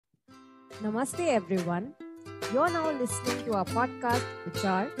Namaste everyone. You're now listening to our podcast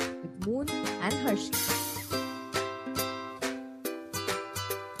Vichar with Moon and Hershey.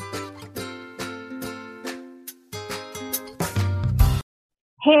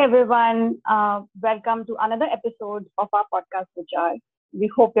 Hey everyone, welcome to another episode of our podcast Vichar. We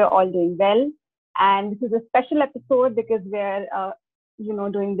hope you're all doing well. And this is a special episode because we're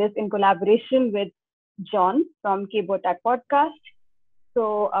doing this in collaboration with John from K-Botak Podcast.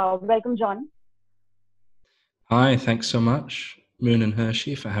 So welcome, John. Hi, thanks so much, Moon and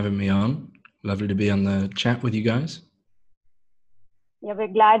Hershey, for having me on. Lovely to be on the chat with you guys. Yeah, we're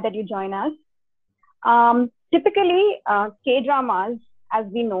glad that you join us. Typically, K-dramas, as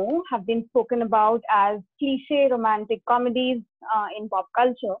we know, have been spoken about as cliche romantic comedies in pop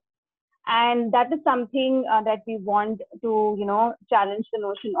culture. And that is something that we want to, challenge the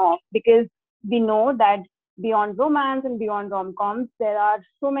notion of, because we know that beyond romance and beyond rom-coms, there are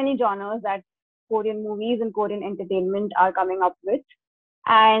so many genres that Korean movies and Korean entertainment are coming up with.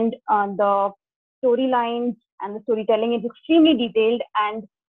 And the storylines and the storytelling is extremely detailed. And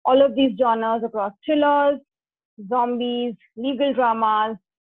all of these genres across thrillers, zombies, legal dramas,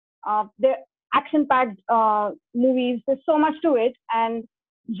 they're action-packed movies. There's so much to it. And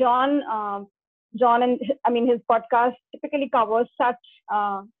John and his podcast typically covers such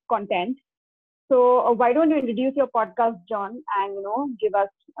content. So why don't you introduce your podcast, John, and give us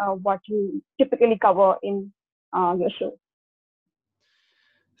what you typically cover in your show?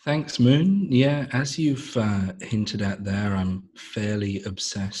 Thanks, Moon. Yeah, as you've hinted at there, I'm fairly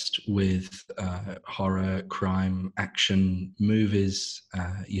obsessed with horror, crime, action movies,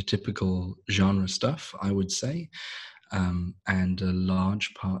 your typical genre stuff, I would say. And a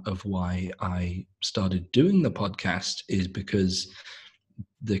large part of why I started doing the podcast is because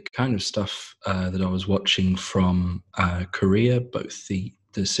the kind of stuff that I was watching from Korea, both the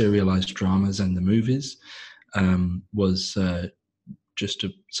serialized dramas and the movies, was just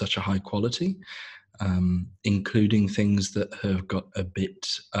such a high quality, including things that have got a bit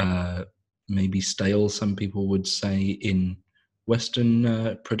maybe stale, some people would say, in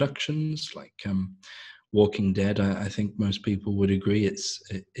Western productions, like Walking Dead. I think most people would agree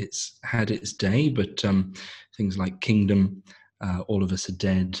it's had its day, but things like Kingdom, All of Us Are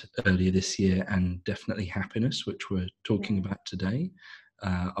Dead earlier this year, and definitely Happiness, which we're talking about today,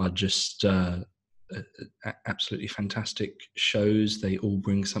 are just absolutely fantastic shows. They all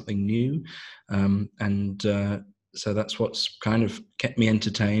bring something new, and so that's what's kind of kept me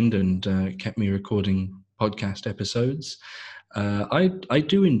entertained and kept me recording podcast episodes. I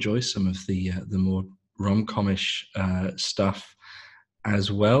do enjoy some of the more rom-comish stuff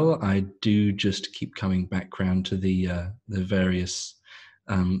as well. I do just keep coming back round to the various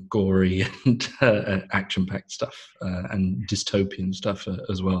gory and action-packed stuff and dystopian stuff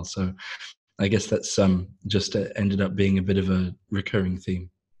as well. So I guess that's just ended up being a bit of a recurring theme.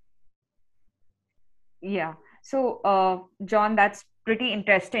 Yeah. So, John, that's pretty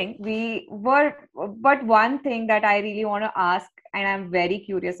interesting. But one thing that I really want to ask, and I'm very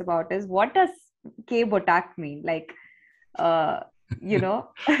curious about, is what does K-Botak mean? Like, uh, you know,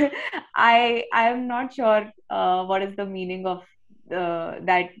 I'm not sure what is the meaning of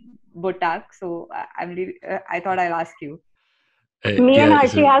that Botak. So I thought I'll ask you. Me and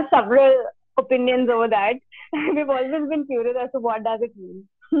Archie have several opinions over that. We've always been curious as to what does it mean.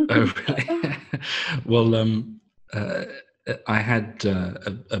 Oh, really? Well, I had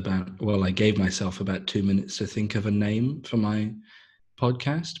I gave myself about 2 minutes to think of a name for my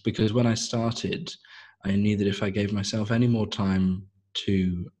podcast, because when I started, I knew that if I gave myself any more time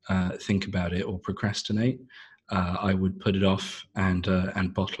to think about it or procrastinate, I would put it off and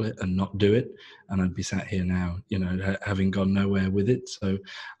bottle it and not do it, and I'd be sat here now, having gone nowhere with it. So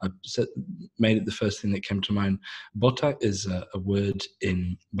I made it the first thing that came to mind. Botak is a word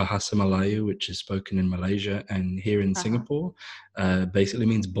in Bahasa Melayu, which is spoken in Malaysia and here in Singapore. Basically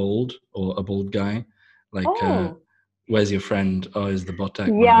means bald or a bald guy. Like, where's your friend? Oh, is the Botak?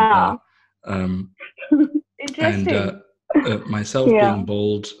 Yeah. Interesting. And myself being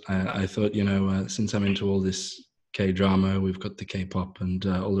bald, I thought, since I'm into all this K-drama, we've got the K-pop and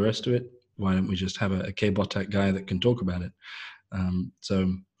all the rest of it, why don't we just have a K-Botak guy that can talk about it?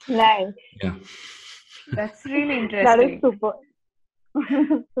 So nice. Yeah. That's really interesting. That is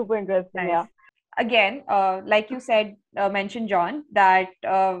super interesting. Nice. Yeah. Again, like you said, mentioned, John, that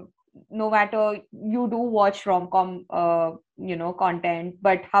no matter you do watch rom-com, content,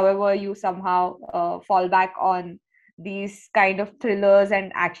 but however you somehow fall back on these kind of thrillers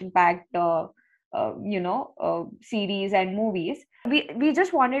and action-packed, series and movies. we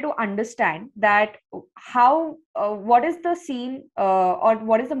just wanted to understand that how what is the scene or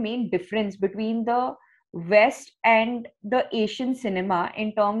what is the main difference between the West and the Asian cinema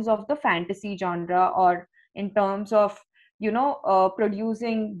in terms of the fantasy genre, or in terms of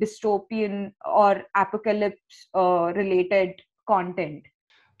producing dystopian or apocalypse related content.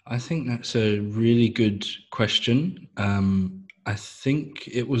 I think that's a really good question. I think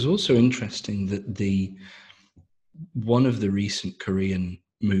it was also interesting that one of the recent Korean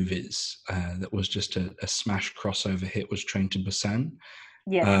movies that was just a smash crossover hit was Train to Busan.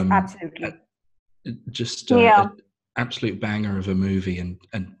 Yes, absolutely. Just Yeah. an absolute banger of a movie, and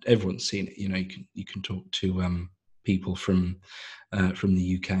everyone's seen it. You can talk to people from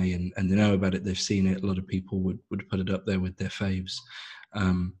the UK and they know about it. They've seen it. A lot of people would put it up there with their faves,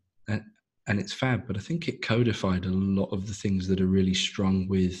 and it's fab. But I think it codified a lot of the things that are really strong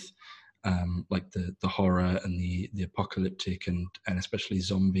with like the horror and the apocalyptic and especially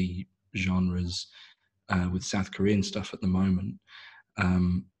zombie genres with South Korean stuff at the moment.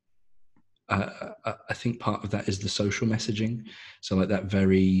 I think part of that is the social messaging. So like that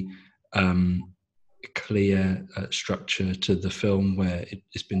very clear structure to the film where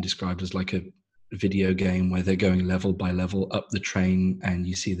it's been described as like a video game where they're going level by level up the train, and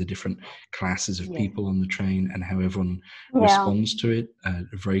you see the different classes of people on the train and how everyone responds to it. A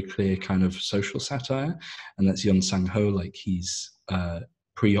very clear kind of social satire, and that's Yeon Sang-ho. Like he's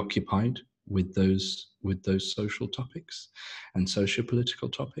preoccupied with those social topics and socio-political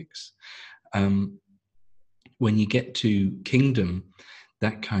topics. When you get to Kingdom,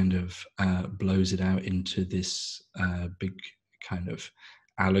 that kind of blows it out into this big kind of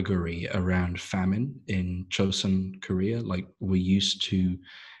allegory around famine in Chosun, Korea. Like we're used to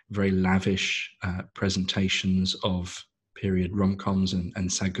very lavish presentations of period rom-coms and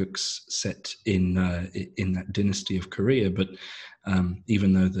saguks set in that dynasty of Korea, but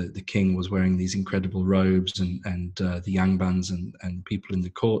even though the king was wearing these incredible robes and the yangbans and people in the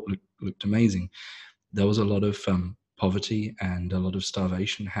court looked amazing, there was a lot of poverty and a lot of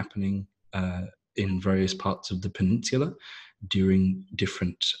starvation happening in various parts of the peninsula during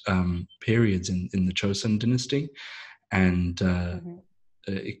different periods in the Chosun dynasty. And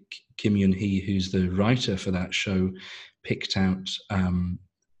Kim Yun-hee, who's the writer for that show, picked out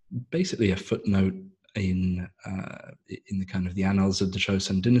basically a footnote in the kind of the annals of the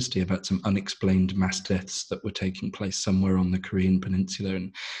Chosun dynasty about some unexplained mass deaths that were taking place somewhere on the Korean peninsula,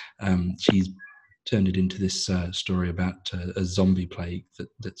 and she's turned it into this story about a zombie plague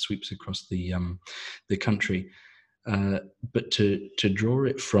that sweeps across the country. But to draw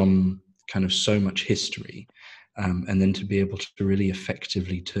it from kind of so much history, and then to be able to really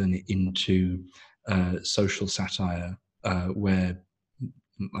effectively turn it into social satire, where,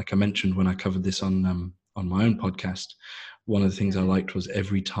 like I mentioned when I covered this on my own podcast, one of the things I liked was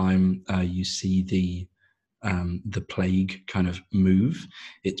every time you see the plague kind of move,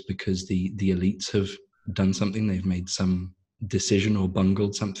 it's because the elites have done something. They've made some decision or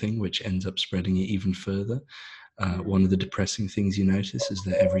bungled something, which ends up spreading it even further. One of the depressing things you notice is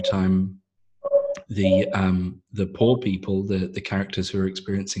that every time the poor people, the characters who are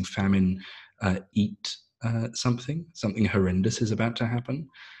experiencing famine, eat something horrendous is about to happen,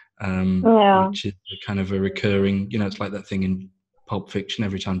 which is kind of a recurring, it's like that thing in Pulp Fiction.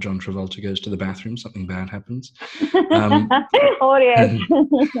 Every time John Travolta goes to the bathroom, something bad happens. Oh yes.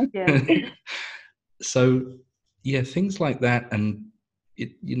 So yeah, things like that, and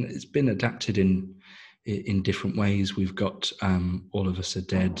it's been adapted in different ways. We've got All of Us Are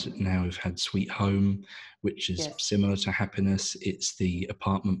Dead now. We've had Sweet Home, which is similar to Happiness. It's the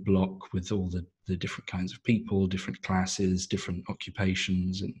apartment block with all the different kinds of people, different classes, different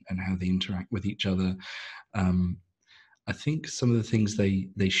occupations, and how they interact with each other. I think some of the things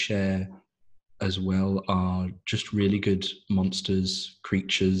they share as well are just really good monsters,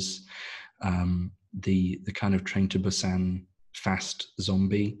 creatures. The kind of Train to Busan fast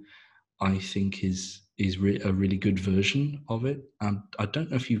zombie, I think is a really good version of it. I don't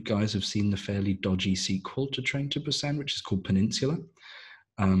know if you guys have seen the fairly dodgy sequel to Train to Busan, which is called Peninsula.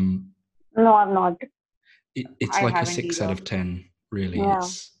 No, I'm not. It's like a 6 out of 10, really. Yeah.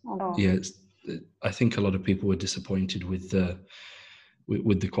 I think a lot of people were disappointed with the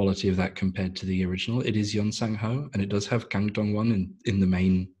quality of that compared to the original. It is Yeon Sang-ho, and it does have Kang Dong-won in the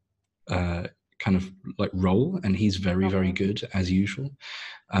main kind of like role, and he's very, very good as usual.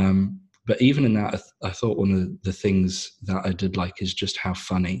 But even in that, I thought one of the things that I did like is just how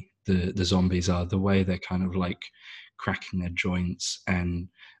funny the zombies are, the way they're kind of like cracking their joints and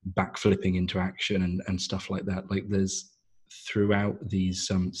backflipping into action and stuff like that. Like there's throughout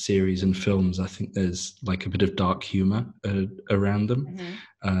these series and films, I think there's like a bit of dark humor around them,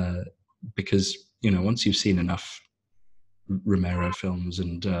 because once you've seen enough Romero films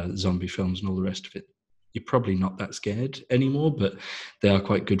and zombie films and all the rest of it, you're probably not that scared anymore. But they are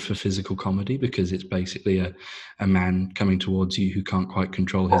quite good for physical comedy, because it's basically a man coming towards you who can't quite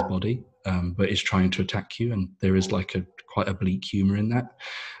control his body, but is trying to attack you, and there is like quite a bleak humor in that.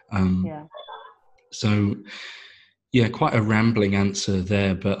 So yeah, quite a rambling answer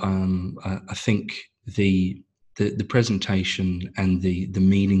there, but I think the presentation and the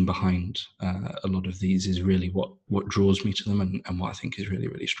meaning behind a lot of these is really what draws me to them, and what I think is really,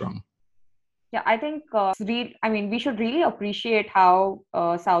 really strong. Yeah, I think we should really appreciate how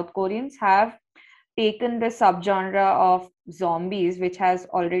South Koreans have taken the subgenre of zombies, which has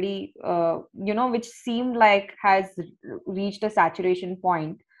already, which seemed like has reached a saturation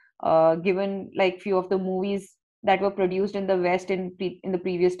point, given like few of the movies that were produced in the West in the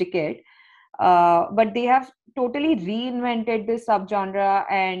previous decade. But they have totally reinvented this subgenre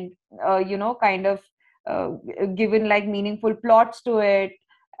and, kind of given like meaningful plots to it.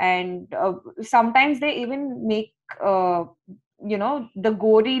 And sometimes they even make, the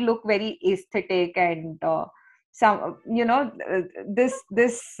gory look very aesthetic, and this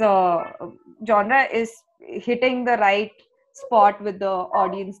genre is hitting the right spot with the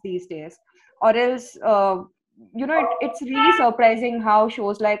audience these days. Or else, it's really surprising how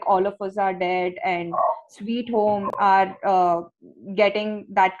shows like All of Us Are Dead and Sweet Home are getting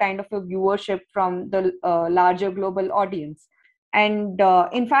that kind of a viewership from the larger global audience. And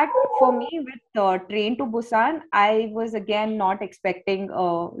in fact, for me, with Train to Busan, I was again not expecting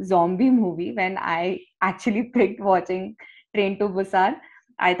a zombie movie when I actually picked watching Train to Busan.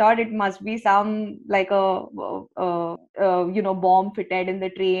 I thought it must be some like a bomb fitted in the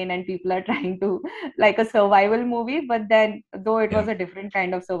train and people are trying to, like a survival movie. But then, though it was a different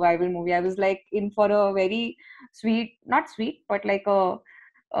kind of survival movie, I was like in for a very not sweet, but like a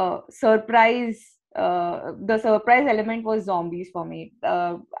surprise. The surprise element was zombies for me.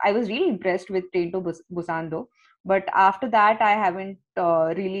 I was really impressed with Train to Busan though, but after that I haven't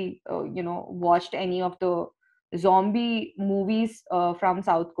really watched any of the zombie movies from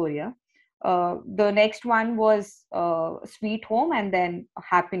South Korea. The next one was Sweet Home, and then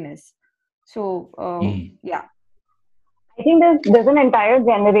Happiness. So yeah, I think there's an entire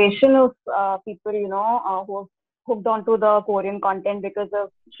generation of people, who have hooked onto the Korean content because of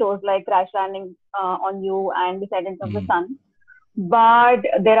shows like Crash Landing on You and Descendants of the Sun. But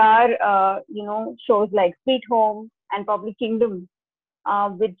there are, shows like Sweet Home and probably Kingdom,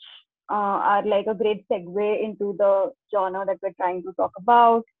 which are like a great segue into the genre that we're trying to talk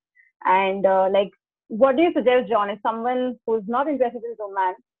about. And what do you suggest, John, if someone who's not interested in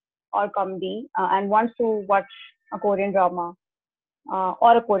romance or comedy and wants to watch a Korean drama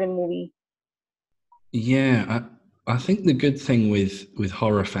or a Korean movie? Yeah, I think the good thing with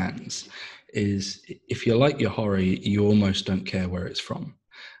horror fans is if you like your horror, you almost don't care where it's from.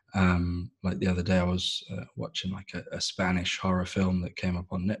 Like the other day, I was watching like a Spanish horror film that came up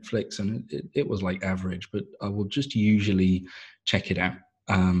on Netflix, and it was like average, but I will just usually check it out.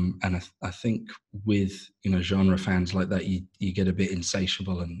 And I think with genre fans like that, you get a bit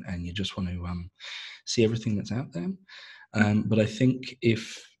insatiable, and you just want to see everything that's out there. But I think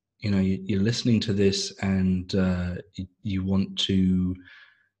if you're listening to this and you want to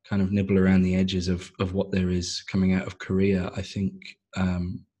kind of nibble around the edges of what there is coming out of Korea, I think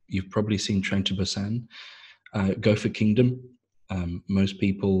you've probably seen Train to Busan. Go for Kingdom. Most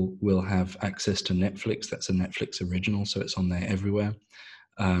people will have access to Netflix. That's a Netflix original, so it's on there everywhere.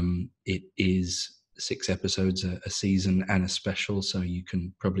 It is 6 episodes a season and a special, so you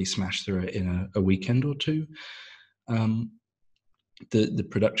can probably smash through it in a weekend or two. The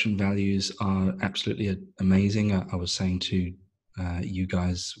production values are absolutely amazing. I was saying to you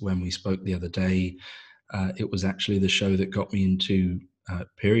guys when we spoke the other day, it was actually the show that got me into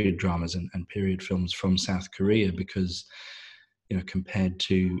period dramas and period films from South Korea, because compared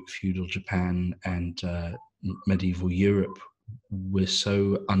to feudal Japan and medieval Europe, we're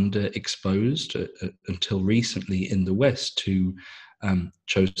so underexposed until recently in the West to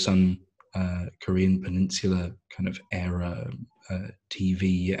Chosun Korean Peninsula kind of era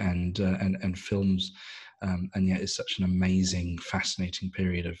TV and films, and yet it's such an amazing, fascinating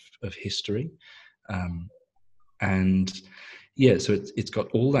period of history. And yeah, so it's got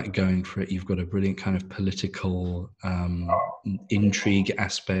all that going for it. You've got a brilliant kind of political intrigue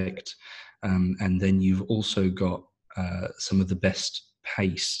aspect, and then you've also got some of the best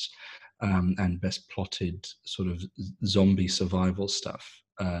paced and best plotted sort of zombie survival stuff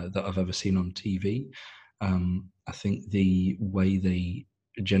that I've ever seen on TV. I think the way they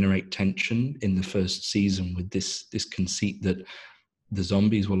generate tension in the first season with this conceit that the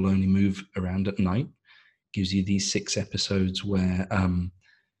zombies will only move around at night gives you these 6 episodes where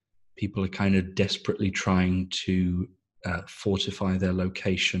people are kind of desperately trying to fortify their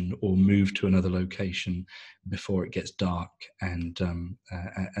location or move to another location before it gets dark, and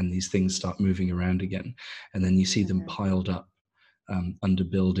these things start moving around again, and then you see them piled up under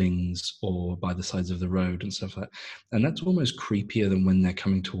buildings or by the sides of the road and stuff like that. And that's almost creepier than when they're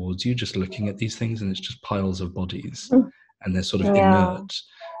coming towards you, just looking at these things, and it's just piles of bodies, and they're sort of inert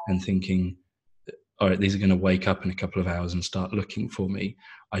and thinking, all right, these are going to wake up in a couple of hours and start looking for me.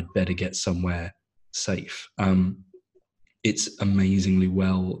 I'd better get somewhere safe. It's amazingly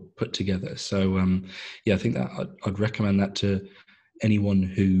well put together. So yeah, I think that I'd recommend that to anyone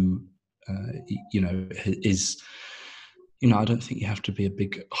who is, I don't think you have to be a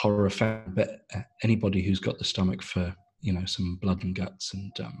big horror fan, but anybody who's got the stomach for some blood and guts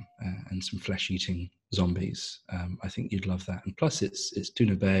and some flesh-eating zombies, I think you'd love that. And plus, it's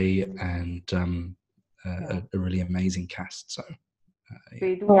Duna Bay and a really amazing cast. So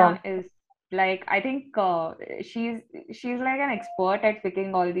Veduna is like, I think she's like an expert at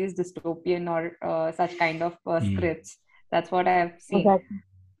picking all these dystopian or such kind of scripts. That's what I've seen. Exactly.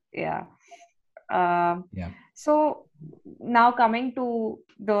 Yeah. Yeah. So now coming to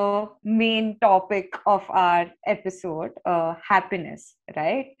the main topic of our episode, happiness,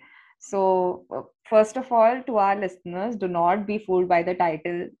 right? So first of all, to our listeners, do not be fooled by the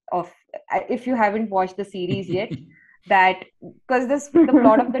title of, if you haven't watched the series yet, that because the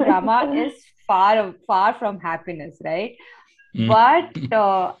plot of the drama is far from happiness, right? But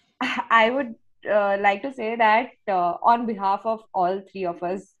I would like to say that on behalf of all three of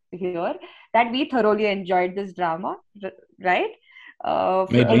us here, that we thoroughly enjoyed this drama, right?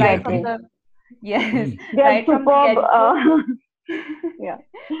 Maybe right from the yes, They are right from the superb. Yeah.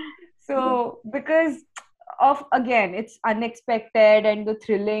 So because of, again, it's unexpected and the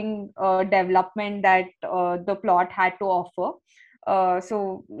thrilling development that the plot had to offer.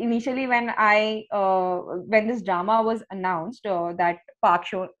 So initially, when this drama was announced, that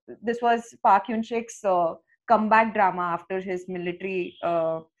this was Park Hyun-sik's comeback drama after his military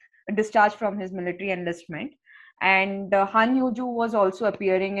discharge from his military enlistment, and Han Hyo-joo was also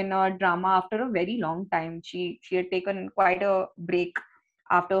appearing in a drama after a very long time. She had taken quite a break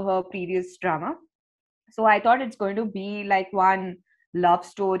after her previous drama. So I thought it's going to be like one love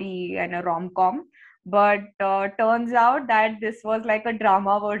story and a rom-com. But turns out that this was like a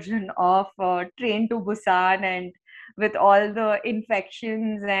drama version of Train to Busan, and with all the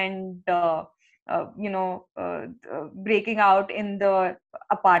infections and breaking out in the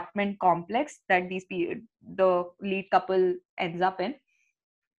apartment complex that the lead couple ends up in.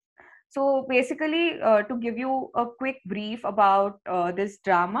 So basically, to give you a quick brief about this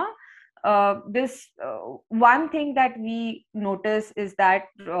drama, this one thing that we notice is that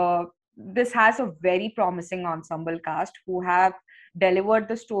this has a very promising ensemble cast who have delivered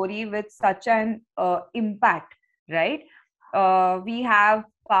the story with such an impact, right? We have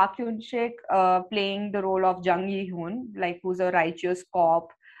Park Hyun-sik playing the role of Jung Yi-hoon, like, who's a righteous cop,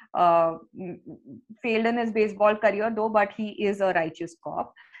 failed in his baseball career though, but he is a righteous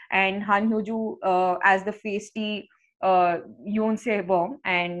cop. And Han Hyo-joo as the feisty Yoon Se-bong,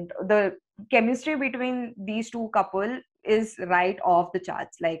 and the chemistry between these two couple is right off the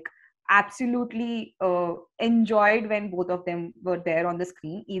charts. Like, absolutely enjoyed when both of them were there on the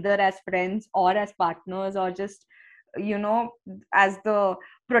screen, either as friends or as partners, or just as the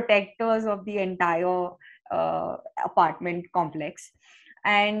protectors of the entire apartment complex.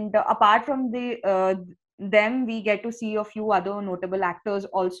 And apart from them, we get to see a few other notable actors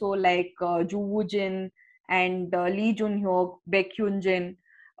also, like Joo Woo-jin and Lee Jun-hyuk, Baek Hyun-jin,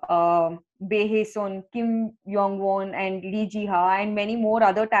 Bae Hae-sun, Kim Yong-won, and Lee Ji-ha, and many more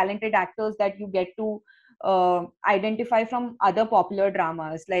other talented actors that you get to identify from other popular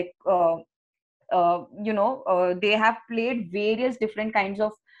dramas. Like, they have played various different kinds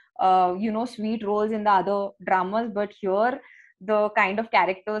of, sweet roles in the other dramas, but here, the kind of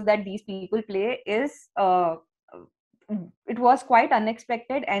characters that these people play is it was quite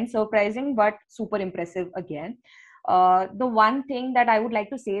unexpected and surprising, but super impressive again. The one thing that I would like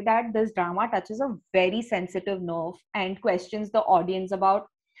to say, that this drama touches a very sensitive nerve and questions the audience about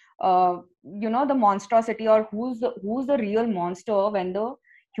the monstrosity, or who's the real monster when the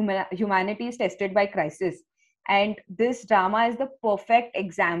humanity is tested by crisis. And this drama is the perfect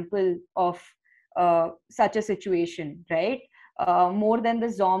example of such a situation, right? More than the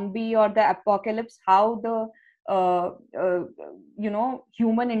zombie or the apocalypse, how the uh, uh,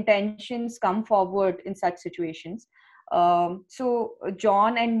 human intentions come forward in such situations. So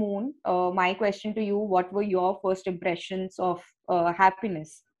John and Moon, my question to you, what were your first impressions of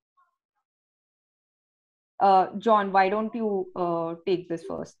happiness? John, why don't you take this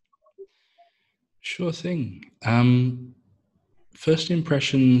first? Sure thing. First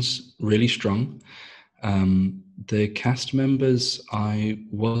impressions, really strong. The cast members, I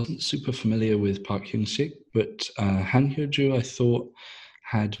wasn't super familiar with Park Hyung-sik, but Han Hyo-joo I thought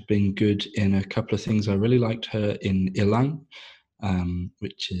had been good in a couple of things. I really liked her in Ilang,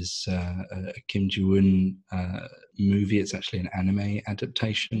 which is a Kim Ji-woon movie. It's actually an anime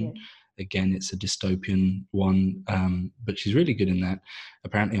adaptation. Yeah. Again, it's a dystopian one, but she's really good in that.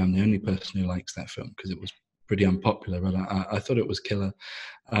 Apparently, I'm the only person who likes that film because it was pretty unpopular, but I thought it was killer.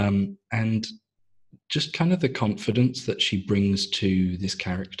 And just kind of the confidence that she brings to this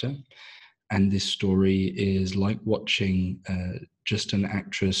character and this story is like watching just an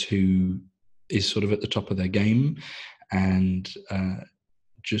actress who is sort of at the top of their game and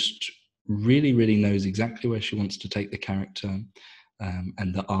just really, really knows exactly where she wants to take the character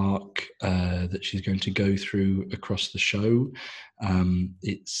and the arc that she's going to go through across the show.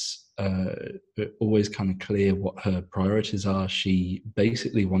 It's always kind of clear what her priorities are. She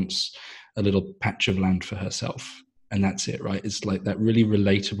basically wants a little patch of land for herself, and that's it, right? It's like that really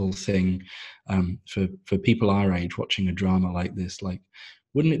relatable thing for people our age watching a drama like this. Like,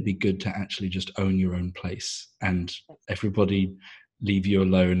 wouldn't it be good to actually just own your own place and everybody leave you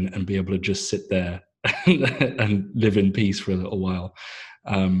alone and be able to just sit there and live in peace for a little while?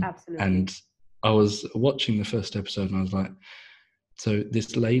 Absolutely. And I was watching the first episode and I was like, so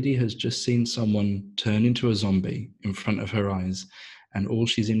this lady has just seen someone turn into a zombie in front of her eyes, and all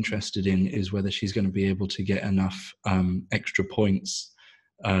she's interested in is whether she's going to be able to get enough extra points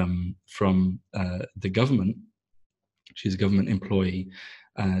from the government. She's a government employee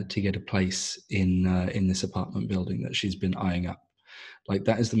to get a place in this apartment building that she's been eyeing up. Like,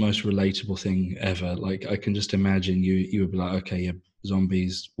 that is the most relatable thing ever. Like, I can just imagine you would be like, okay, yeah,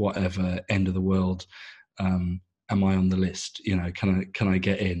 zombies, whatever, end of the world. Am I on the list? You know, can I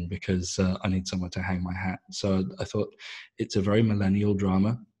get in because I need somewhere to hang my hat? So I thought it's a very millennial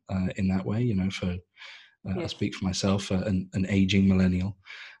drama in that way. You know, for I speak for myself, an aging millennial,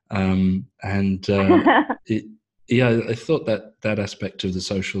 and I thought that aspect of the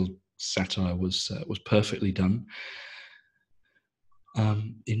social satire was perfectly done.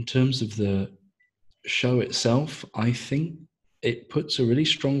 In terms of the show itself, I think it puts a really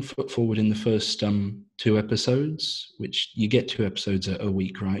strong foot forward in the first 2 episodes, which you get 2 episodes a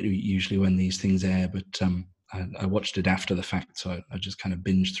week, right? Usually when these things air, but I watched it after the fact, so I just kind of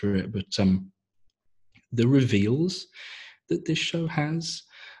binged through it. But the reveals that this show has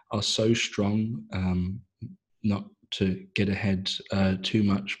are so strong. Not to get ahead too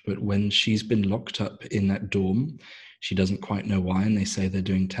much, but when she's been locked up in that dorm, she doesn't quite know why, and they say they're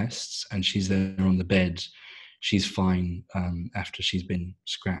doing tests, and she's there on the bed. She's fine after she's been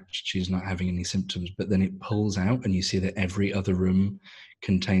scratched. She's not having any symptoms, but then it pulls out, and you see that every other room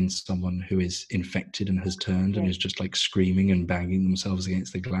contains someone who is infected and has turned and is just like screaming and banging themselves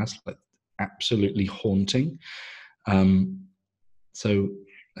against the glass, like absolutely haunting. So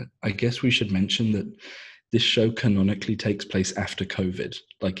I guess we should mention that this show canonically takes place after COVID.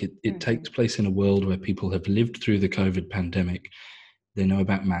 Like it takes place in a world where people have lived through the COVID pandemic. They know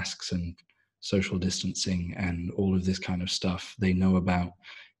about masks and social distancing and all of this kind of stuff. They know about,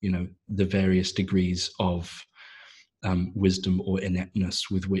 the various degrees of wisdom or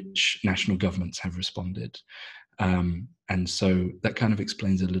ineptness with which national governments have responded. And so that kind of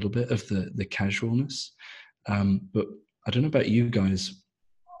explains a little bit of the casualness. But I don't know about you guys,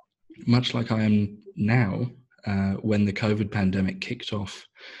 much like I am now, when the COVID pandemic kicked off,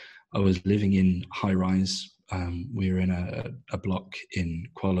 I was living in high rise. We were in a block in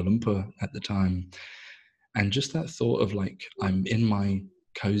Kuala Lumpur at the time. And just that thought of like, I'm in my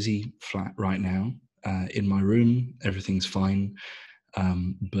cozy flat right now, in my room, everything's fine.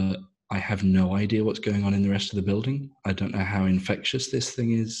 But I have no idea what's going on in the rest of the building. I don't know how infectious this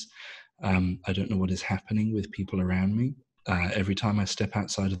thing is. I don't know what is happening with people around me. Every time I step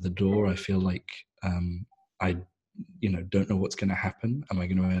outside of the door, I feel like I don't know what's going to happen. Am I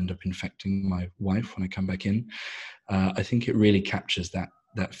going to end up infecting my wife when I come back in? I think it really captures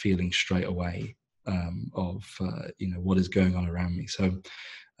that feeling straight away of what is going on around me. So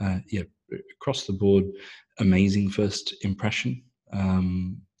across the board, amazing first impression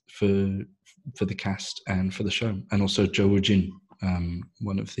for the cast and for the show, and also Jo Woo-jin,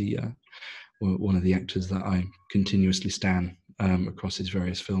 one of the actors that I continuously stan across his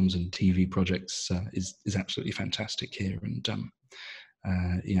various films and TV projects is absolutely fantastic here. And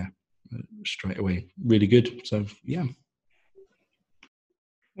straight away, really good. So yeah.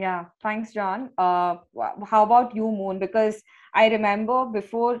 Yeah, thanks, John. How about you, Moon? Because I remember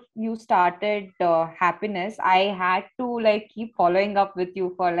before you started Happiness, I had to like keep following up with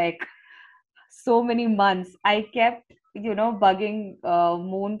you for like so many months. I kept, bugging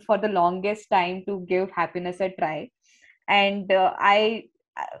Moon for the longest time to give Happiness a try, and I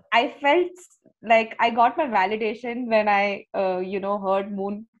felt like I got my validation when I heard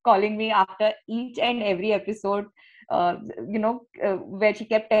Moon calling me after each and every episode, uh, where she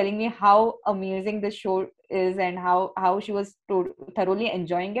kept telling me how amazing the show is and how she was thoroughly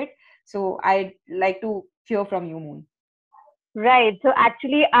enjoying it. So I'd like to hear from you, Moon. Right. So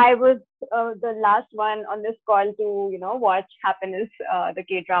actually, I was the last one on this call to, watch Happiness, the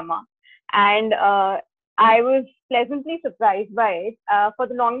K drama, and I was pleasantly surprised by it. For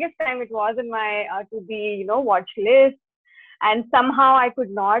the longest time, it was in my to be, watch list, and somehow I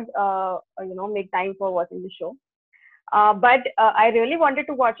could not, make time for watching the show. But I really wanted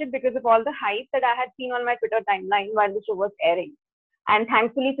to watch it because of all the hype that I had seen on my Twitter timeline while the show was airing. And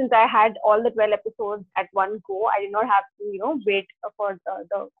thankfully, since I had all the 12 episodes at one go, I did not have to, wait for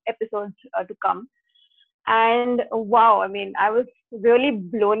the episodes to come. And wow, I mean, I was really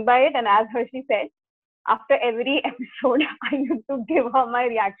blown by it. And as Hershey said, after every episode, I used to give her my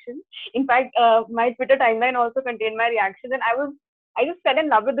reaction. In fact, my Twitter timeline also contained my reaction, and I just fell in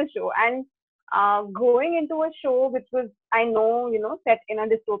love with the show. And going into a show which was, I know, set in a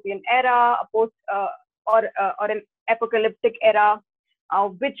dystopian era, a post or an apocalyptic era,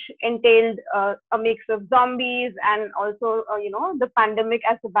 which entailed a mix of zombies and also, the pandemic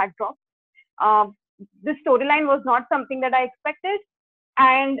as a backdrop. Uh, this storyline was not something that I expected,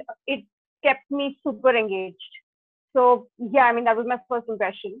 and it kept me super engaged. So yeah, I mean, that was my first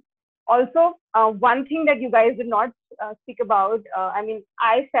impression. Also, one thing that you guys did not speak about, I mean,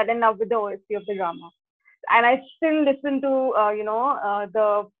 I fell in love with the OST of the drama, and I still listen to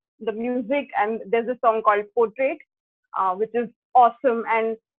the music. And there's a song called Portrait, which is awesome.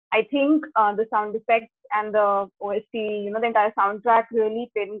 And I think the sound effects and the OST, the entire soundtrack really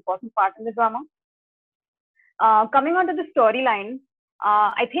played an important part in the drama. Coming on to the storyline,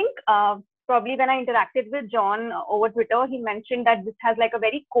 I think probably when I interacted with John over Twitter, he mentioned that this has like a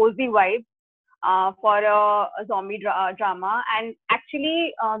very cozy vibe for a zombie drama. And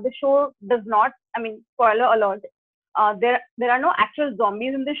actually, the show does not, I mean, spoiler alert, there are no actual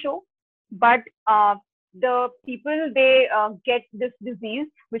zombies in the show, but the people, they get this disease,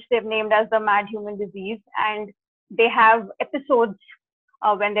 which they've named as the mad human disease, and they have episodes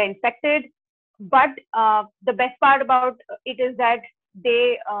when they're infected. But the best part about it is that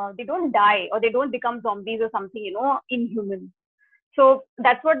they don't die or they don't become zombies or something, inhuman. So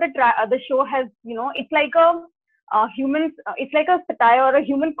that's what the show has, it's like a humans, it's like a satire or a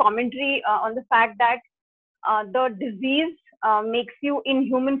human commentary on the fact that the disease makes you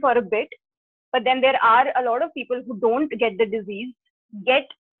inhuman for a bit, but then there are a lot of people who don't get the disease, yet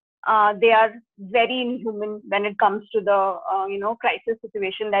they are very inhuman when it comes to the crisis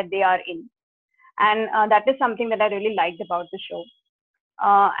situation that they are in. And that is something that I really liked about the show.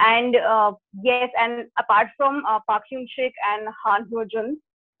 And yes, and apart from Park Hyun-sik and Han Hyo-jun,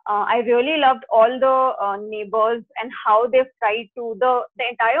 I really loved all the neighbors and how they've tried to the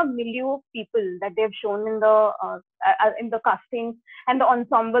entire milieu of people that they've shown in the casting and the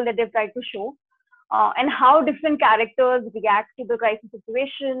ensemble that they've tried to show, and how different characters react to the crisis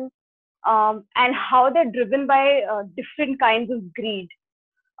situation, and how they're driven by different kinds of greed,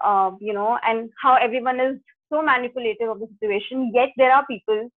 and how everyone is so manipulative of the situation. Yet there are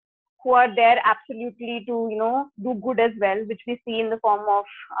people who are there absolutely to, do good as well, which we see in the form of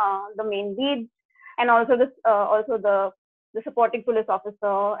the main leads, and also the supporting police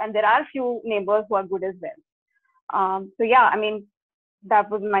officer. And there are few neighbors who are good as well. So yeah, I mean, that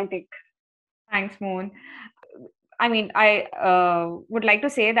was my take. Thanks, Moon. I mean, I would like to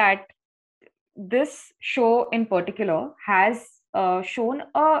say that this show in particular has shown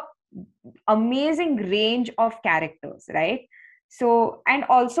a amazing range of characters, right? So, and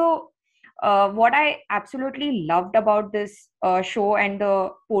also what I absolutely loved about this show and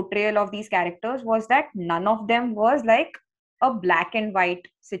the portrayal of these characters was that none of them was like a black and white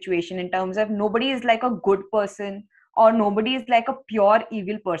situation, in terms of nobody is like a good person or nobody is like a pure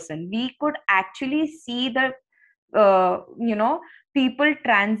evil person. We could actually see the people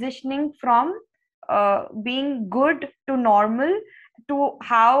transitioning from being good to normal, to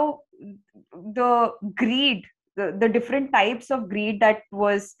how the greed, the different types of greed that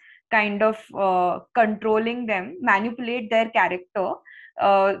was kind of controlling them, manipulate their character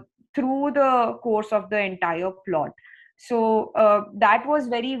uh, through the course of the entire plot. So that was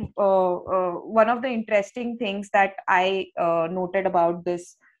very one of the interesting things that I noted about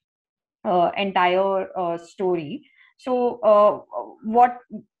this entire story. So what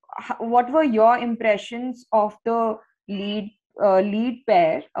were your impressions of the lead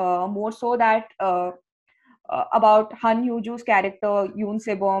pair, more so that about Han Hyo-joo's character, Yoon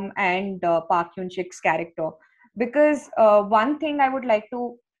Se-bom, and Park Hyun-sik's character? Because one thing I would like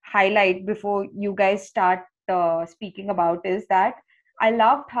to highlight before you guys start speaking about is that I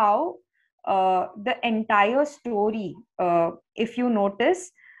loved how the entire story, if you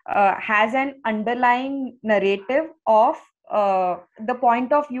notice, has an underlying narrative of the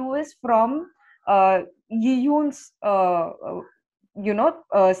point of view is from Yi Yoon's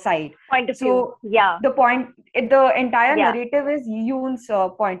side. Point of So view. Yeah. the entire Yeah. narrative is Yi Yoon's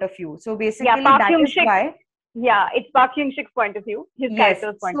point of view. So Yeah. basically Park that is Hyun-sik. why. Yeah, it's Park Hyun-sik's point of view, his Yes.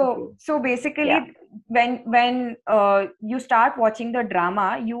 character's point of view. So basically, Yeah. when you start watching the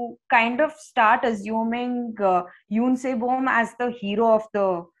drama, you kind of start assuming Yoon Se-bom as the hero of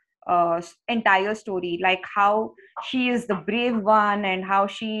the entire story, like how she is the brave one and how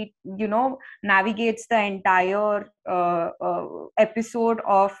she, navigates the entire episode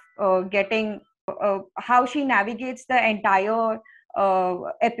of getting how she navigates the entire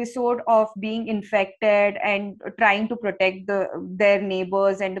episode of being infected and trying to protect their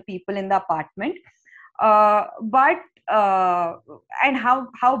neighbors and the people in the apartment, but and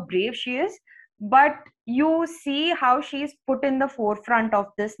how brave she is. But you see how she's put in the forefront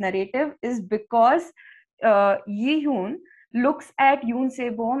of this narrative is because Yi Hyun looks at Yoon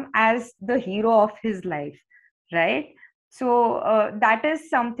Se-bom as the hero of his life, right? So that is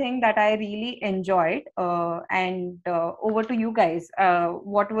something that I really enjoyed. And over to you guys.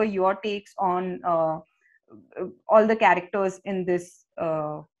 What were your takes on all the characters in this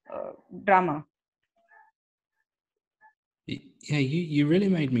drama? Yeah, you really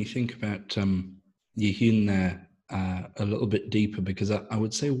made me think about Yi Hyun there a little bit deeper, because I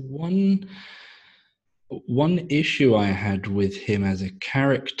would say one issue I had with him as a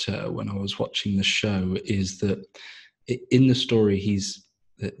character when I was watching the show is that in the story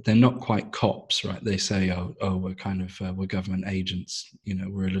they're not quite cops, right? They say, oh, we're kind of we're government agents,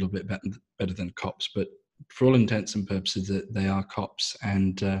 we're a little bit better than cops, but for all intents and purposes they are cops.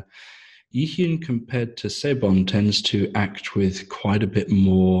 And Yi Hyun, compared to Se-bom, tends to act with quite a bit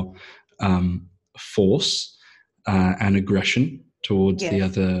more force and aggression towards the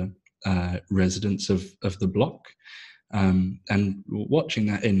other residents of the block. And watching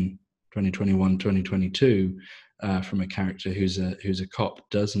that in 2021, 2022, from a character who's a cop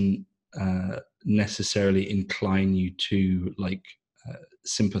doesn't necessarily incline you to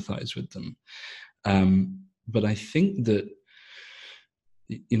sympathize with them. But I think that,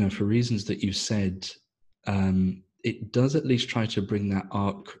 for reasons that you said, it does at least try to bring that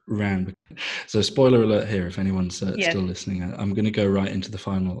arc round. So spoiler alert here, if anyone's still listening, I'm going to go right into the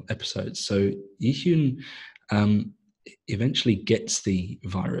final episode. So Yi Hyun eventually gets the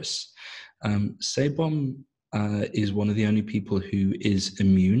virus. Se-bom is one of the only people who is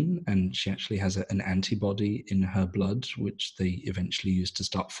immune, and she actually has an antibody in her blood, which they eventually use to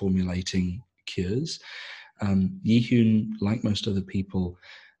start formulating cures. Yi Hyun, like most other people,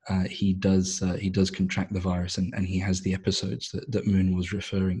 he does contract the virus, and he has the episodes that Moon was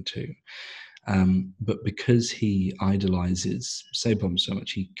referring to. But because he idolizes Se-bom so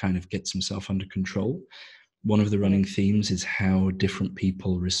much, he kind of gets himself under control. One of the running themes is how different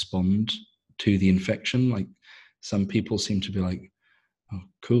people respond to the infection. Like, some people seem to be like, oh,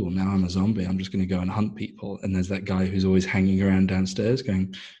 cool, now I'm a zombie, I'm just going to go and hunt people. And there's that guy who's always hanging around downstairs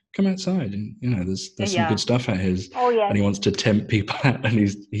going, come outside, and there's some good stuff out here. Oh, yeah. And he wants to tempt people out, and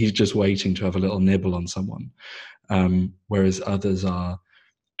he's just waiting to have a little nibble on someone. Whereas others are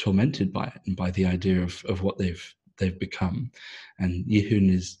tormented by it and by the idea of what they've become. And Yi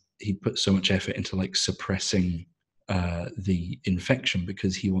Hyun he puts so much effort into suppressing the infection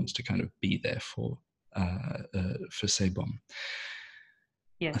because he wants to kind of be there for Se-bom.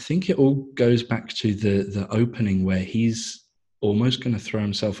 Yes. I think it all goes back to the opening where he's almost going to throw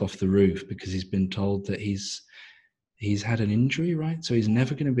himself off the roof because he's been told that he's had an injury, right? So he's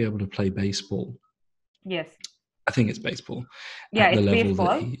never going to be able to play baseball. Yes. I think it's baseball. Yeah, at the it's level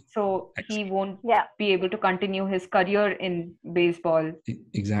baseball. That so he won't be able to continue his career in baseball.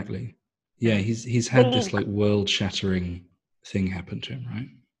 Exactly. Yeah, he's had this world-shattering thing happen to him, right?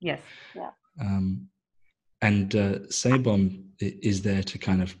 Yes. Yeah. And Se-bom is there to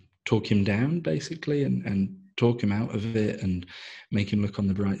kind of talk him down, basically, and talk him out of it and make him look on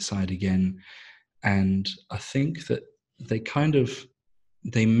the bright side again. And I think that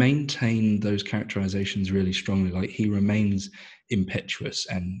they maintain those characterizations really strongly. Like, he remains impetuous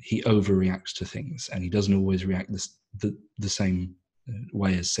and he overreacts to things, and he doesn't always react the same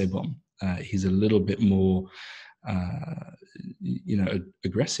way as Sebom. He's a little bit more,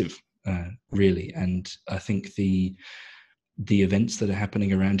 aggressive, really. And I think the events that are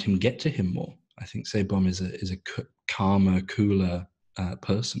happening around him get to him more. I think Sebom is a calmer, cooler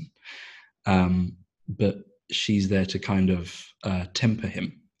person, but she's there to kind of temper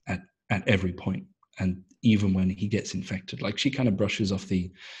him at every point. And even when he gets infected, like, she kind of brushes off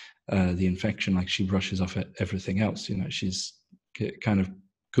the infection like she brushes off everything else. She's kind of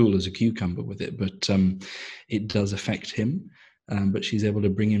cool as a cucumber with it, but it does affect him. But she's able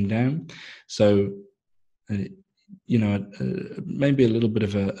to bring him down. So, maybe a little bit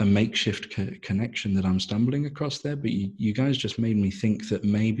of a makeshift connection that I'm stumbling across there. But you guys just made me think that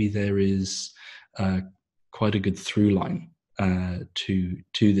maybe there is quite a good through line to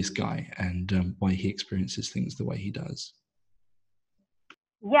this guy, and why he experiences things the way he does.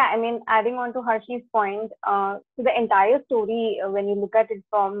 Yeah, I mean, adding on to Harshi's point, so the entire story, when you look at it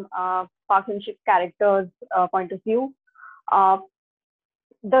from Park Hyun-sik character's point of view,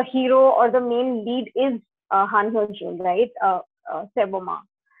 the hero or the main lead is Han Hyo-jun, right? Seboma.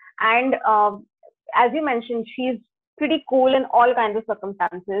 And as you mentioned, she's pretty cool in all kinds of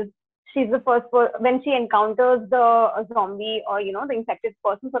circumstances. She's the first when she encounters the zombie or the infected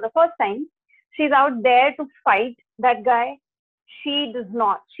person for the first time, she's out there to fight that guy. She does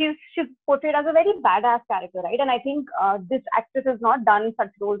not. She's portrayed as a very badass character, right? And I think this actress has not done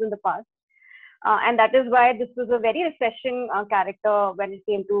such roles in the past, and that is why this was a very refreshing character when it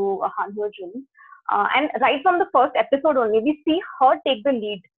came to Han Hyo-jun. And right from the first episode only, we see her take the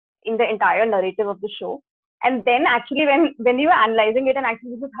lead in the entire narrative of the show. And then actually, when you were analyzing it, and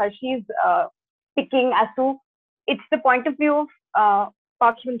actually this is Harshi's picking as to it's the point of view of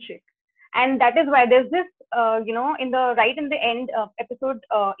Park Hyun-sik, and that is why there's this, in the end of episode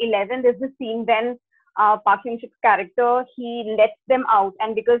 11, there's this scene when Park Hyun-sik's character, he lets them out,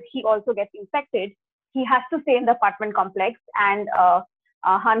 and because he also gets infected, he has to stay in the apartment complex, and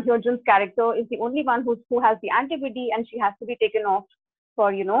Han Hyo-jun's character is the only one who has the antibody, and she has to be taken off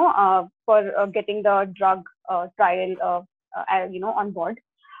for getting the drug trial on board.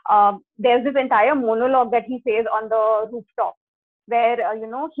 There's this entire monologue that he says on the rooftop where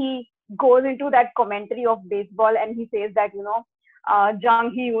he goes into that commentary of baseball, and he says that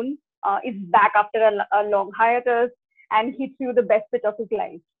Jang Hee-yoon is back after a long hiatus, and he threw the best pitch of his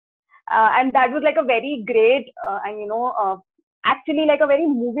life, and that was like a very great actually like a very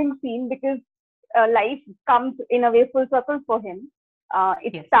moving scene, because life comes in a way full circle for him.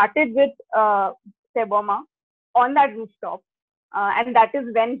 It started with Seboma on that rooftop, and that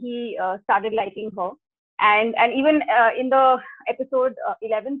is when he started liking her. And even in the episode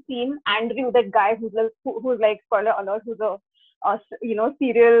 11 scene, Andrew, that guy who's like, spoiler alert, who's a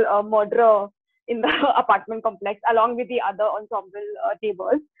serial murderer in the apartment complex, along with the other ensemble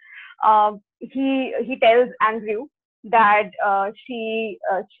neighbors, he tells Andrew that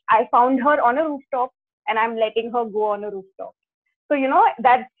I found her on a rooftop, and I'm letting her go on a rooftop. So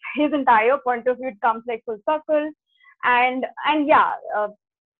that his entire point of view, it comes like full circle, and yeah,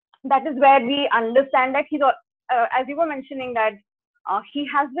 that is where we understand that he's, as you were mentioning, that he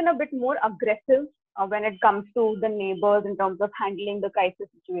has been a bit more aggressive when it comes to the neighbors in terms of handling the crisis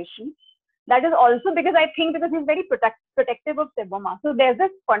situation. That is also because he's very protective of Seboma. So there's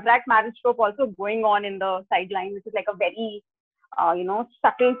this contract marriage trope also going on in the sideline, which is like a very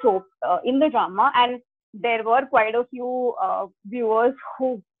subtle trope in the drama. And there were quite a few viewers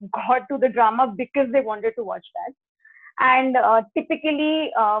who got to the drama because they wanted to watch that. And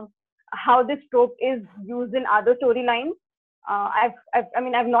typically, how this trope is used in other storylines,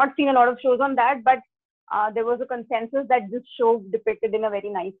 I've not seen a lot of shows on that, but there was a consensus that this show depicted in a very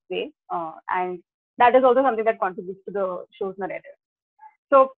nice way, and that is also something that contributes to the show's narrative.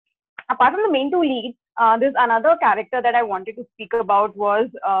 So, apart from the main two leads, there's another character that I wanted to speak about was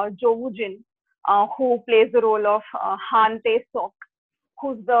Jo Woo Jin, who plays the role of Han Tae-sok,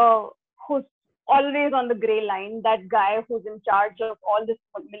 who's always on the gray line, that guy who's in charge of all this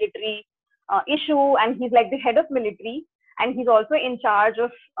military issue, and he's like the head of military, and he's also in charge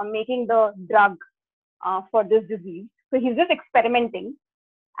of making the drug for this disease. So he's just experimenting,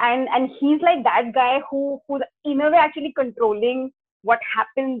 and he's like that guy who's in a way actually controlling what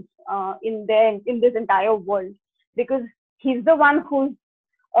happens in this entire world, because he's the one who's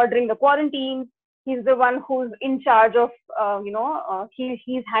ordering the quarantine, He's the one who's in charge of,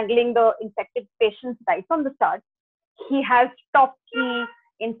 he's handling the infected patients right from the start. He has top key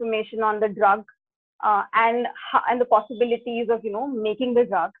information on the drug, and the possibilities of, making the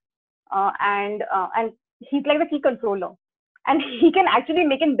drug, and he's like the key controller, and he can actually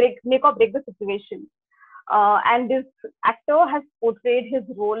make or break the situation. And this actor has portrayed his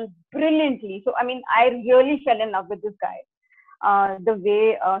role brilliantly. So I mean, I really fell in love with this guy, the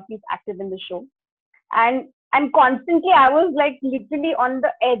way he's acted in the show, and constantly I was like literally on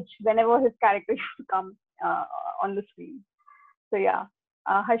the edge whenever his character used to come on the screen. So yeah,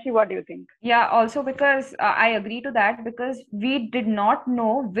 Harshi, what do you think? Yeah, also because I agree to that, because we did not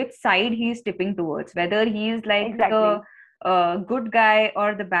know which side he's tipping towards, whether he's like Exactly. the good guy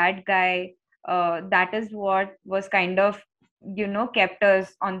or the bad guy. That is what was kind of, kept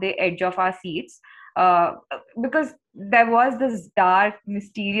us on the edge of our seats. Uh, because there was this dark,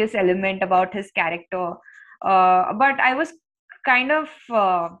 mysterious element about his character. But I was kind of,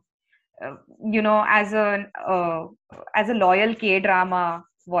 uh, you know, as a uh, as a loyal K drama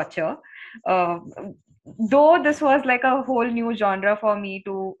watcher, uh, though this was like a whole new genre for me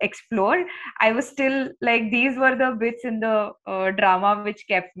to explore, I was still like, these were the bits in the drama which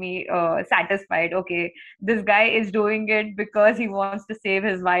kept me satisfied. Okay, this guy is doing it because he wants to save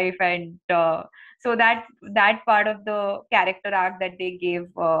his wife, and so that part of the character arc that they gave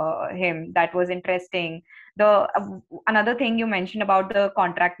him, that was interesting. The another thing you mentioned about the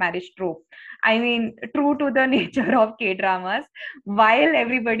contract marriage trope, I mean, true to the nature of K dramas, while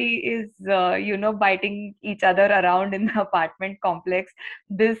everybody is biting each other around in the apartment complex,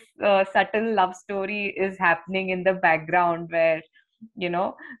 this subtle love story is happening in the background, where Yi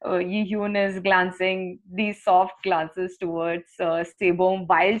Hyun is glancing these soft glances towards Sebom,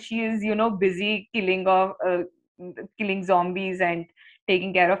 while she is busy killing zombies and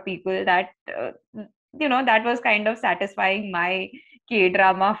taking care of people. That was kind of satisfying my K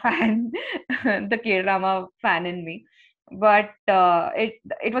drama fan, the K drama fan in me. But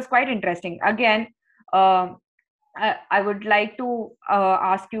it was quite interesting. Again, um I would like to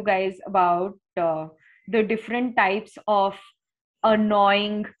ask you guys about the different types of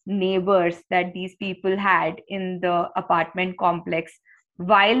annoying neighbors that these people had in the apartment complex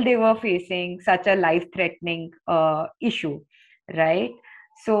while they were facing such a life-threatening issue, right?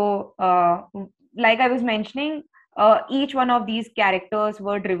 So, like I was mentioning, each one of these characters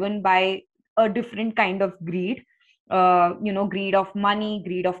were driven by a different kind of greed. Greed of money,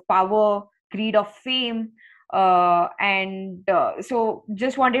 greed of power, greed of fame. And so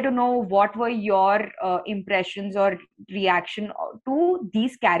just wanted to know what were your impressions or reaction to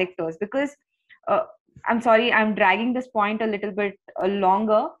these characters, because uh, I'm sorry, I'm dragging this point a little bit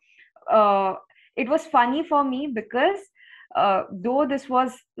longer. uh, it was funny for me because though this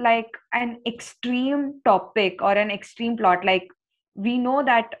was like an extreme topic or an extreme plot, like we know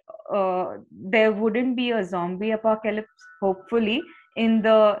that there wouldn't be a zombie apocalypse, hopefully, in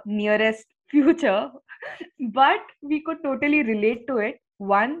the nearest future, but we could totally relate to it.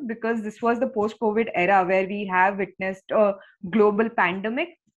 One, because this was the post COVID era where we have witnessed a global pandemic,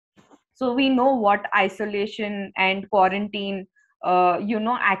 so we know what isolation and quarantine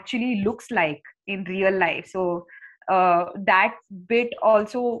actually looks like in real life. So that bit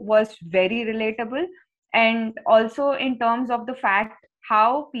also was very relatable, and also in terms of the fact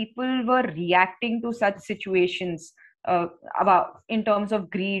how people were reacting to such situations, about in terms of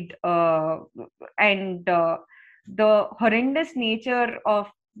greed, and the horrendous nature of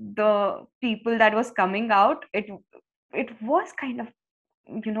the people that was coming out. It was kind of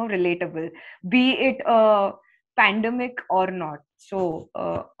relatable, be it a pandemic or not. So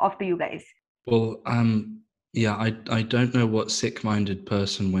off to you guys. Well, yeah, I don't know what sick-minded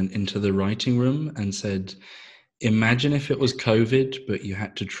person went into the writing room and said, imagine if it was COVID, but you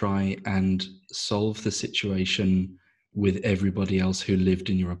had to try and solve the situation with everybody else who lived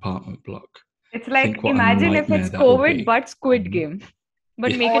in your apartment block. It's like, Think what a imagine if nightmare it's that would COVID be. but Squid Mhm. Game,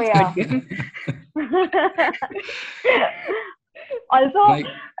 but Yeah. make Oh it yeah. Squid Game. Also, Like,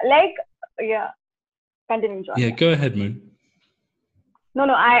 like, yeah, continue, John. yeah, Yeah. go ahead, Moon. No,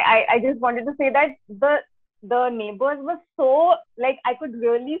 I just wanted to say that the neighbors were so, like, I could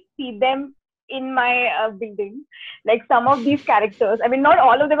really see them in my building. Like some of these characters, I mean, not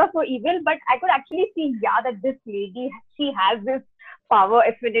all of them are so evil, but I could actually see, yeah, that this lady, she has this power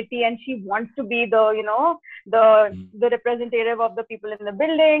affinity, and she wants to be the, the Mm. the representative of the people in the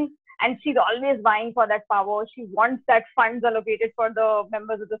building, and she's always vying for that power. She wants that funds allocated for the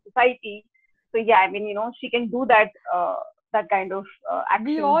members of the society. So yeah, I mean, she can do that. that kind of actions.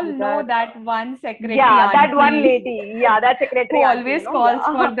 We all know that one secretary that one auntie lady. Yeah, that secretary who auntie, always calls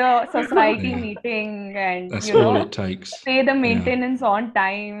for the society Yeah. meeting and, That's you all know, it takes. pay the Yeah. maintenance on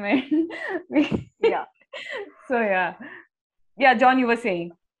time. And Yeah. so, yeah. Yeah, John, you were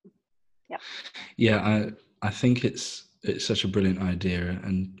saying. Yeah, I think it's such a brilliant idea,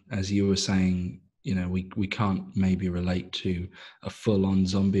 and as you were saying, you know, we can't maybe relate to a full-on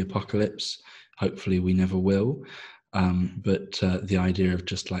zombie apocalypse. Hopefully, we never will. But the idea of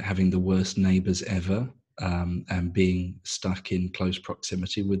just like having the worst neighbors ever and being stuck in close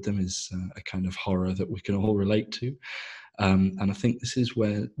proximity with them is a kind of horror that we can all relate to. And I think this is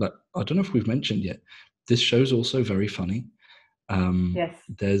where, like, I don't know if we've mentioned yet, this show's also very funny. Yes.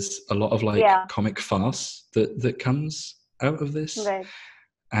 There's a lot of like comic farce that comes out of this, Right.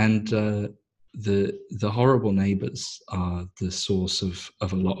 and the horrible neighbors are the source of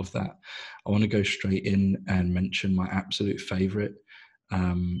a lot of that. I want to go straight in and mention my absolute favorite,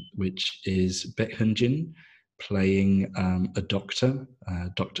 which is Baek Hyun-jin playing a doctor,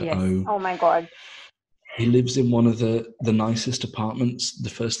 Dr. Yes. O. Oh my God. He lives in one of the nicest apartments. The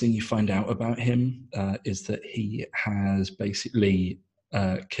first thing you find out about him is that he has basically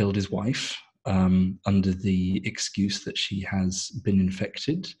killed his wife under the excuse that she has been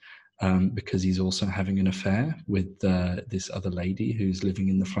infected, because he's also having an affair with this other lady who's living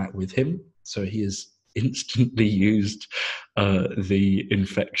in the flat with him. So he has instantly used the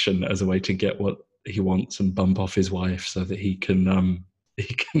infection as a way to get what he wants and bump off his wife so that he can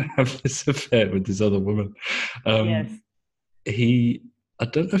have this affair with this other woman. Yes. I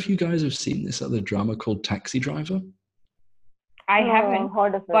don't know if you guys have seen this other drama called Taxi Driver. I haven't,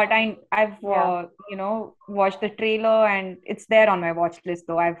 heard of it. but I've you know, watched the trailer and it's there on my watch list.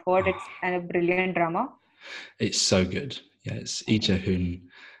 Though I've heard it's a brilliant drama. It's so good. Yeah, it's Lee Jae-hoon.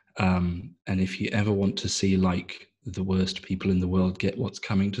 And if you ever want to see like the worst people in the world get what's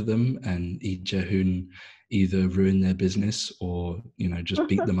coming to them, and Lee Jae-hoon either ruin their business or, you know, just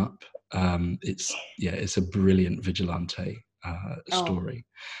beat them up, it's a brilliant vigilante story.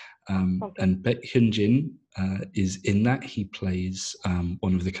 And Baek Hyun-jin is in that. He plays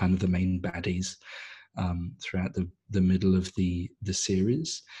one of the kind of the main baddies throughout the middle of the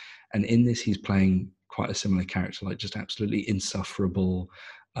series, and in this he's playing quite a similar character, like just absolutely insufferable,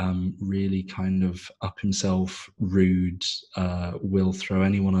 really kind of up himself, rude, will throw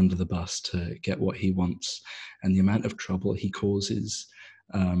anyone under the bus to get what he wants, and the amount of trouble he causes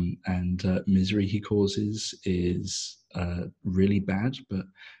and misery he causes is really bad, but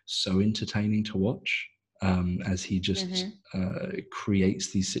so entertaining to watch, as he just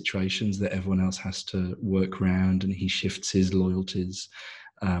creates these situations that everyone else has to work around, and he shifts his loyalties.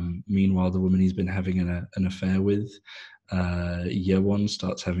 Meanwhile, the woman he's been having an affair with, Yewon,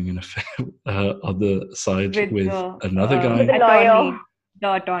 starts having an affair on the side with another guy. With the lawyer.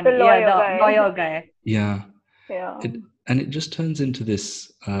 The lawyer guy. Yeah. Yeah. And it just turns into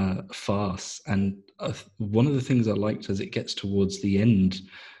this farce. And one of the things I liked as it gets towards the end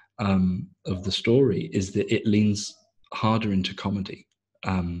of the story is that it leans harder into comedy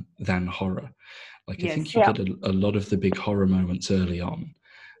than horror. Like, I think you get a lot of the big horror moments early on.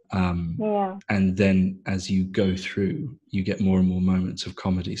 And then as you go through, you get more and more moments of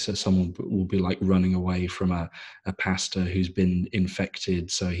comedy. So someone will be like running away from a pastor who's been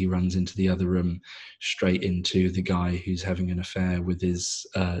infected, so he runs into the other room straight into the guy who's having an affair with his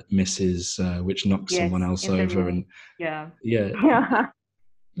missus, which knocks someone else over. And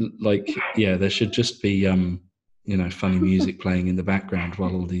there should just be you know, funny music playing in the background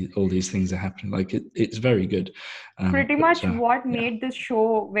while all these things are happening. Like it's very good. Pretty much what made this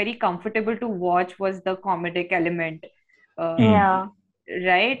show very comfortable to watch was the comedic element.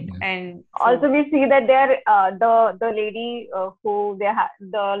 Right. And so, also we see that they're the lady who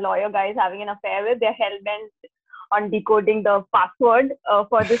the lawyer guy is having an affair with, they're hell-bent on decoding the password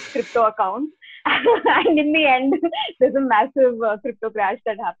for this crypto account. And in the end, there's a massive crypto crash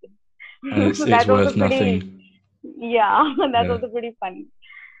that happens. So it's worth nothing. Yeah, that's also pretty funny.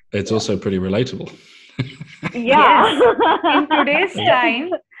 It's also pretty relatable. In today's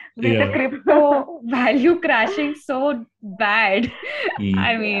time, with the crypto value crashing so bad,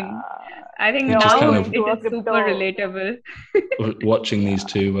 I mean, I think now it is super relatable. Watching these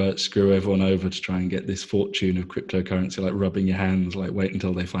two screw everyone over to try and get this fortune of cryptocurrency, like rubbing your hands, like wait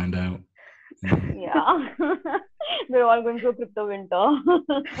until they find out. Yeah. We're all going through crypto winter.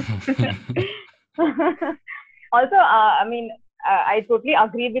 Also, I mean, I totally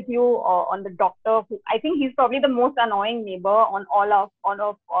agree with you on the doctor. I think he's probably the most annoying neighbor on all of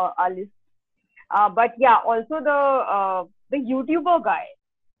our list. But yeah, also the YouTuber guy.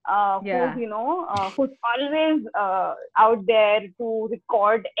 who's, Yeah. who's always out there to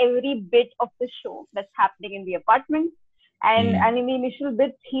record every bit of the show that's happening in the apartment. And in the initial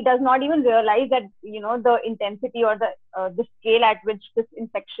bits, he does not even realize that, the intensity or the scale at which this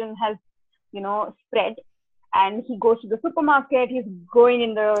infection has, spread. And he goes to the supermarket, he's going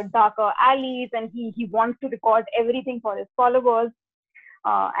in the darker alleys, and he wants to record everything for his followers.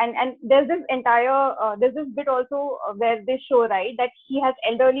 And there's this bit also where they show, right, that he has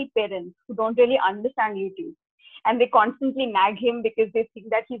elderly parents who don't really understand YouTube, and they constantly nag him because they think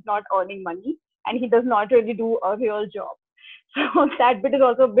that he's not earning money and he does not really do a real job. So that bit is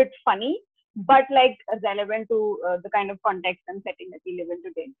also a bit funny, but like relevant to the kind of context and setting that we live in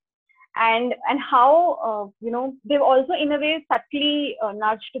today. And how, they've also in a way subtly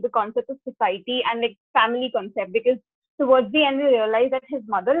nudged to the concept of society and like family concept, because towards the end we realize that his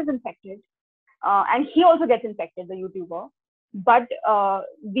mother is infected, and he also gets infected, the YouTuber. But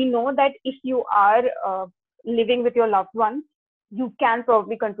we know that if you are living with your loved ones, you can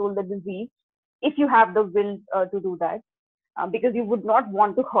probably control the disease if you have the will to do that, because you would not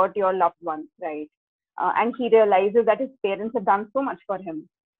want to hurt your loved ones, right? And he realizes that his parents have done so much for him,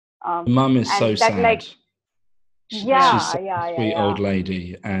 Mum is so and that, like, sad. She's yeah, such yeah, a yeah, sweet yeah, old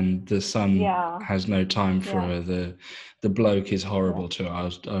lady, and the son yeah, has no time for yeah, her. The bloke is yeah, horrible to her.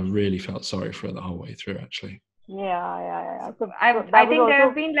 I really felt sorry for her the whole way through, actually. yeah, yeah, yeah. So I that was think there have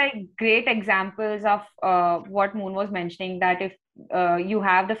also, been like great examples of what Moon was mentioning, that if you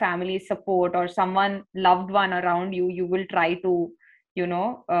have the family support or someone loved one around you, you will try to,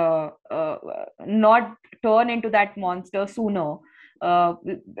 not turn into that monster sooner.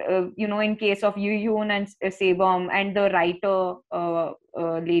 In case of Yu Yoon and Sebum and the writer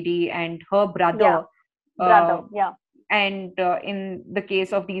lady and her yeah, brother, uh, brother, yeah, and in the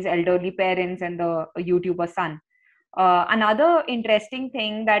case of these elderly parents and the YouTuber son. Another interesting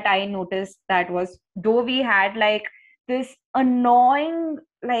thing that I noticed, that was, though we had like this annoying,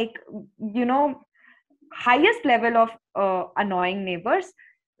 like, highest level of annoying neighbors,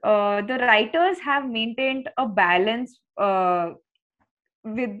 the writers have maintained a balance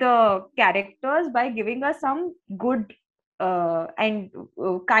with the characters by giving us some good and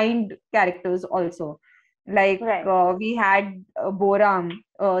kind characters also. Like right, we had Boram,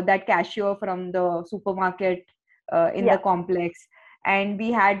 that cashier from the supermarket in the yeah, complex, and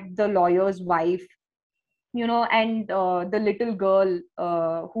we had the lawyer's wife, and the little girl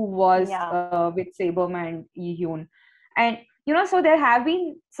who was yeah, with Sabum and Yi Hyun. And, so there have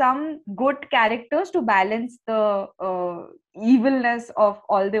been some good characters to balance the evilness of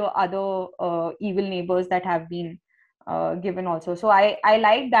all the other evil neighbors that have been given also. So I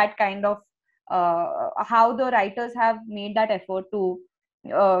like that kind of how the writers have made that effort to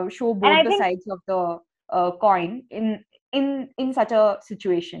show and both I the think, sides of the coin in such a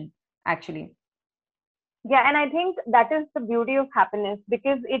situation, actually. yeah, and I think that is the beauty of happiness,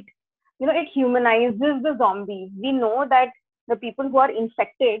 because it humanizes the zombies. We know that the people who are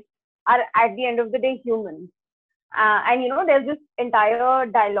infected are at the end of the day humans. And there's this entire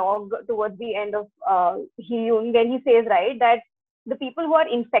dialogue towards the end of Hyun, where he says, right, that the people who are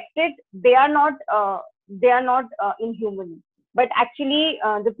infected, they are not inhuman, but actually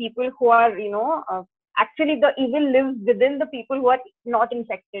the people who are, actually the evil lives within the people who are not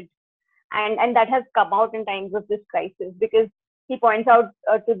infected. And that has come out in times of this crisis, because he points out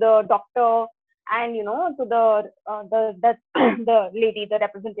to the doctor, and to the lady, the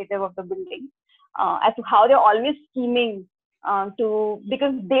representative of the building, as to how they're always scheming,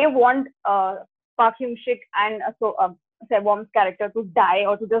 because they want Park Hyung Sik and Sebom's character to die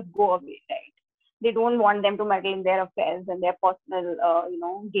or to just go away, right? They don't want them to meddle in their affairs and their personal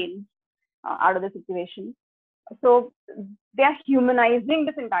gains out of the situation. So they are humanizing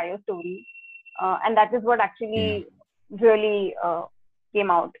this entire story, and that is what Yeah. actually really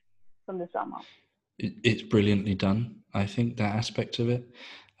came out from this drama. It's brilliantly done. I think that aspect of it.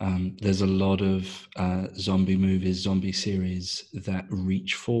 There's a lot of zombie movies, zombie series that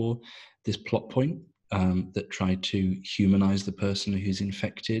reach for this plot point, that try to humanize the person who's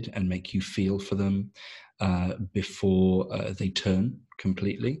infected and make you feel for them before they turn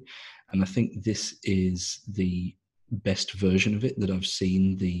completely. And I think this is the best version of it that I've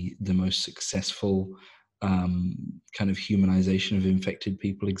seen, the most successful kind of humanization of infected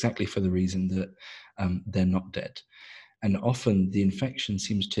people, exactly for the reason that they're not dead. And often the infection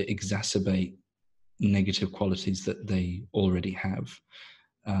seems to exacerbate negative qualities that they already have.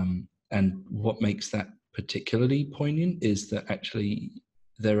 And what makes that particularly poignant is that actually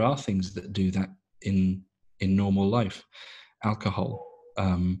there are things that do that in normal life. Alcohol,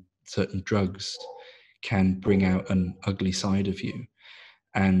 certain drugs can bring out an ugly side of you.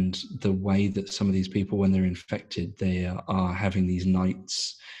 and the way that some of these people, when they're infected, they are having these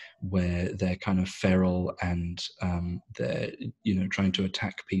nights where they're kind of feral and they're trying to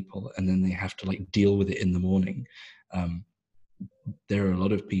attack people, and then they have to like deal with it in the morning. There are a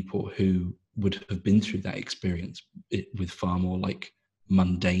lot of people who would have been through that experience with far more like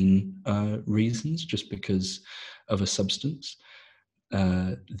mundane reasons, just because of a substance.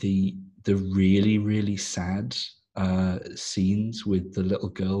 The really, really sad scenes with the little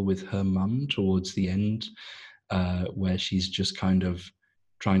girl with her mum towards the end, where she's just kind of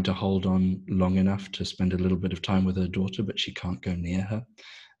trying to hold on long enough to spend a little bit of time with her daughter, but she can't go near her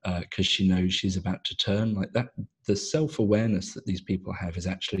because she knows she's about to turn. Like that, the self-awareness that these people have is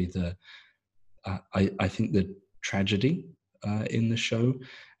actually I think the tragedy in the show,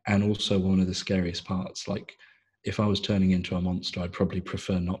 and also one of the scariest parts. Like, if I was turning into a monster, I'd probably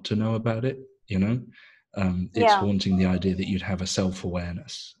prefer not to know about it. It's haunting, the idea that you'd have a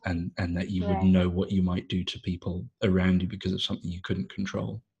self-awareness and that you would know what you might do to people around you because of something you couldn't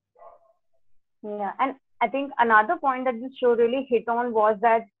control. Yeah, and I think another point that this show really hit on was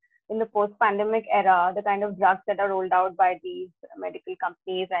that in the post-pandemic era, the kind of drugs that are rolled out by these medical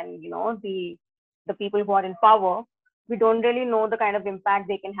companies and the people who are in power, we don't really know the kind of impact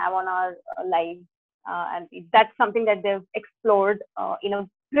they can have on our lives, and that's something that they've explored in a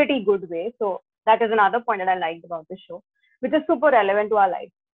pretty good way. So that is another point that I liked about the show, which is super relevant to our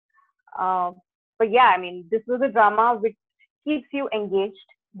lives. But yeah, I mean, this was a drama which keeps you engaged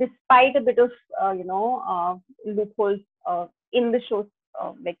despite a bit of loopholes in the show,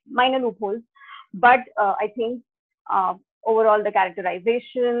 like minor loopholes. But I think overall the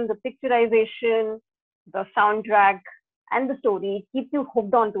characterization, the picturization, the soundtrack, and the story keeps you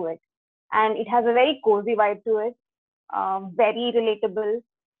hooked onto it, and it has a very cozy vibe to it, very relatable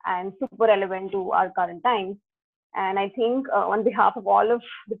and super relevant to our current times. And I think on behalf of all of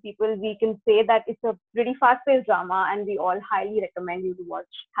the people, we can say that it's a pretty fast-paced drama, and we all highly recommend you to watch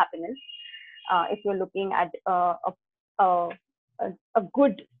Happiness if you're looking at a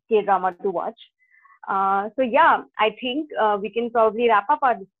good K-drama to watch. So yeah, I think we can probably wrap up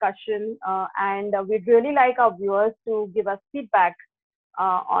our discussion, and we'd really like our viewers to give us feedback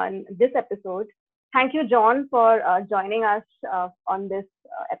on this episode. Thank you, John, for joining us on this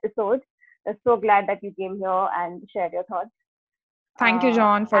episode. We're so glad that you came here and shared your thoughts. Thank you,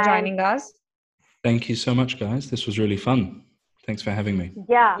 John, for joining us. Thank you so much, guys. This was really fun. Thanks for having me.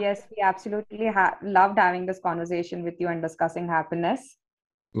 Yeah. Yes, we absolutely loved having this conversation with you and discussing Happiness.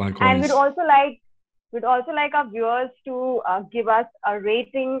 Likewise. And we'd also like our viewers to give us a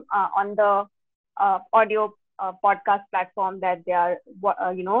rating on the audio podcast platform that they are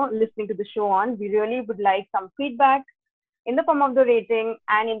listening to the show on. We really would like some feedback in the form of the rating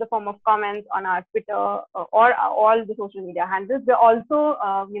and in the form of comments on our Twitter or all the social media handles. We're also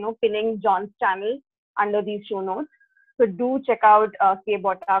pinning John's channel under these show notes, so do check out K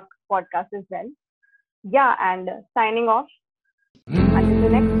Botak podcast as well. Yeah, and signing off until the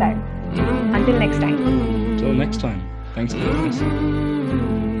next time. Until next time. Thanks for listening.